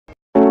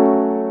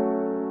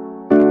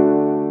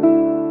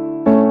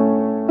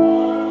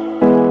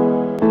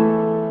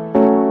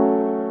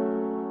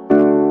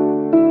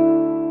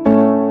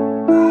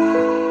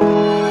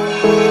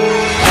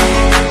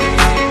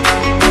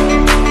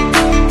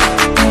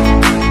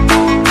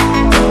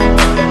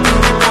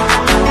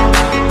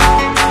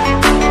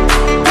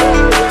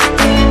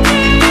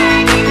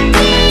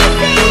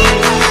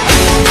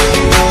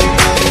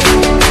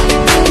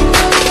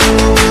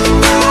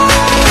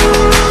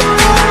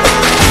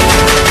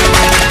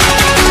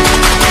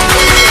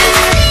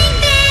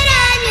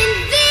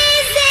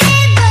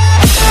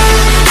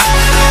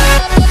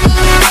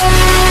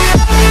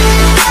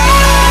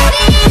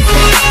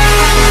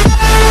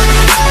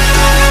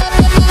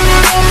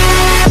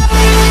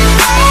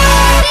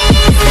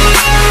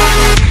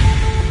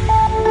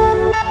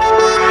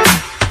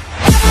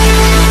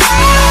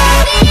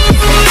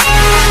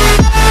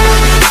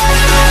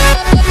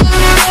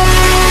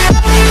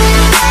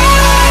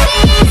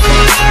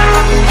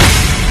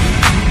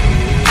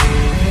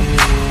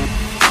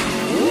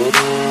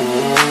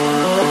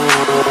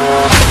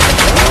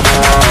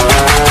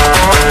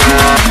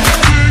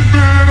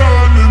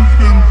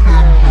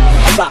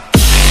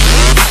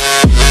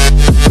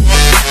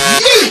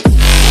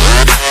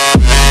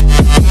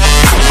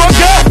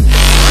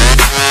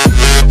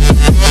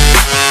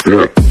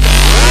Yeah.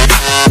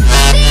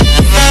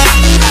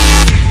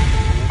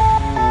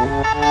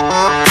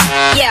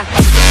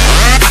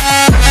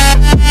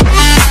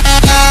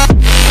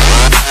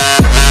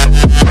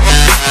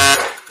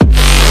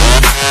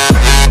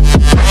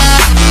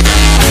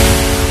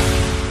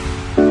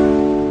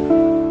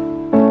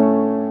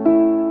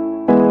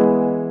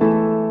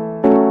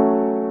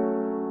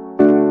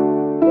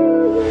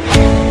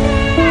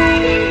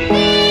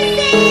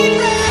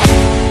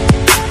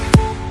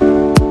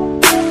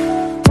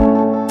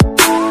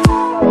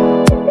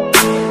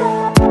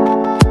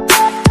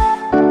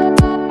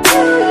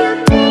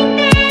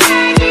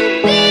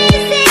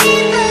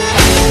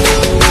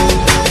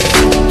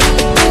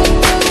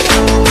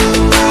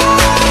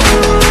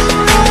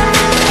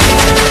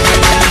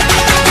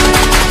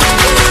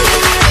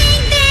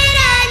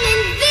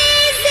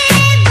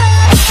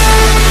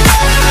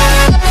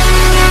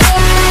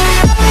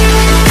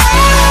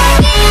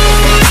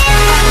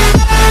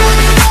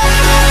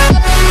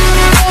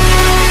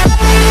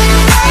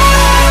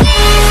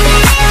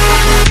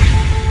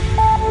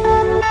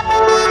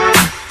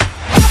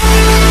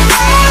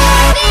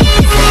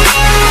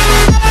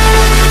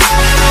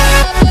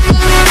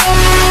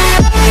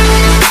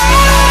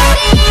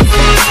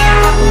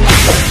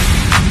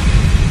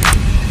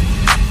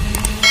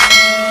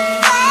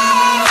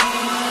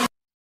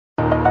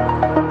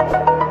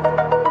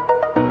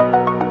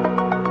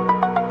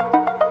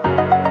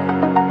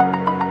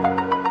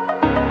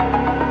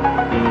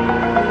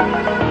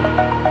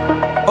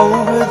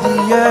 Over the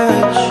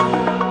edge,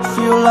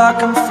 feel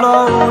like I'm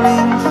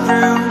floating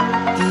through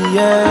the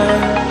air.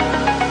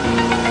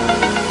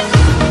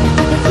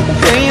 The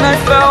pain I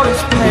felt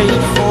is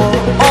paid for,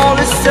 all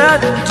is said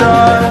and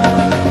done.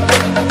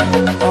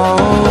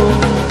 Oh,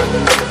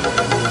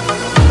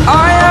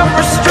 I am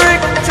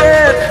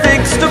restricted,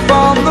 fixed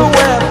upon the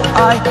web.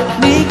 I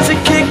need to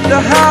kick the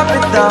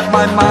habit that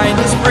my mind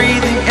is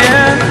breathing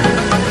in.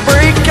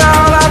 Break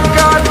out, I've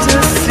got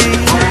to see.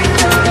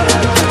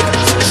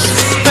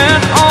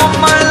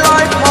 My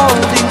life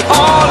holding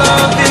all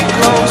of it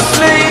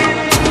closely.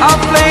 I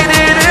played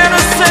it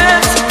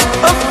innocent,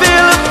 a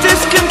feel of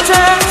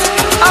discontent.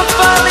 I'm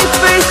finally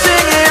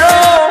facing it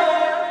all,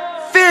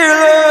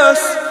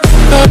 fearless.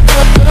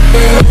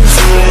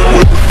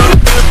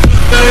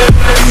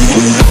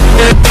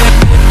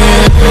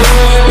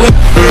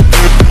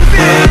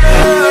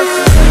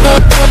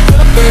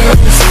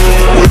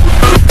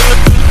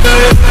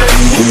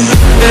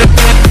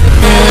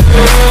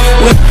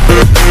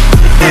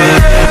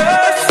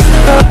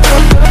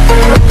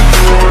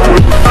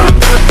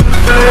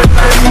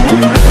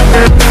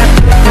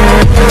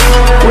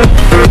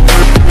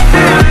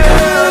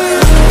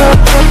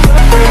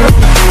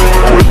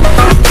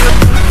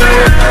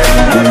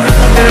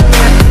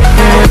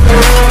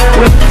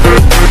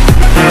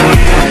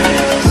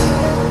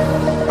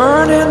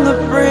 Burning the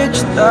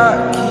bridge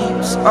that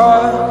keeps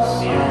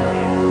us.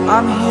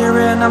 I'm here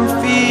and I'm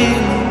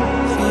feeling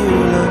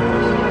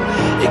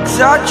fearless.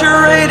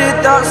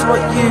 Exaggerated, that's what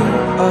you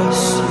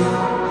assume.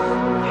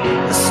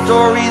 The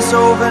story's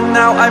over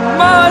now, I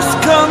must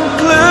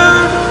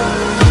conclude.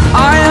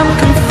 I am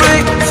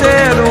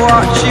conflicted,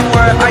 watching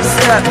where I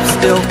step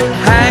still,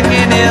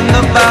 hanging in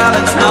the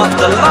balance. Not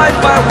the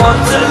life I want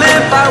to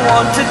live, I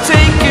want to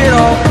take it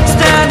all.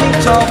 Standing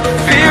tall,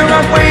 fear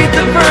outweighed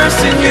the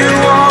person you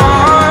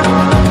are.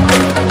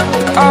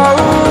 Oh,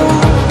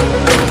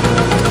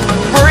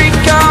 break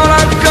out,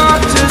 I've got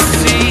to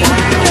see.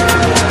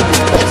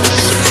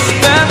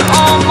 Spent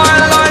all my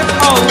life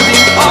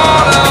holding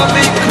all of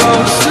it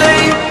closely.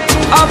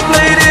 I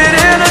played it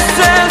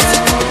innocent,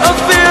 a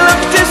feel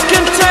of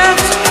discontent.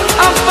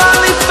 I'm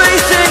finally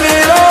facing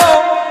it all.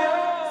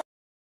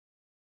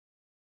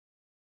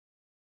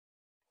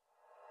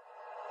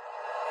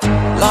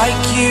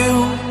 Like you,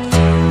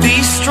 be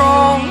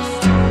strong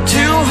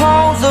to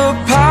hold the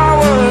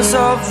powers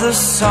of the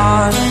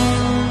sun.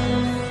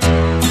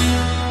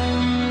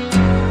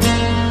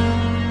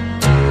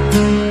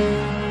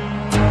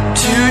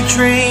 To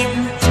dream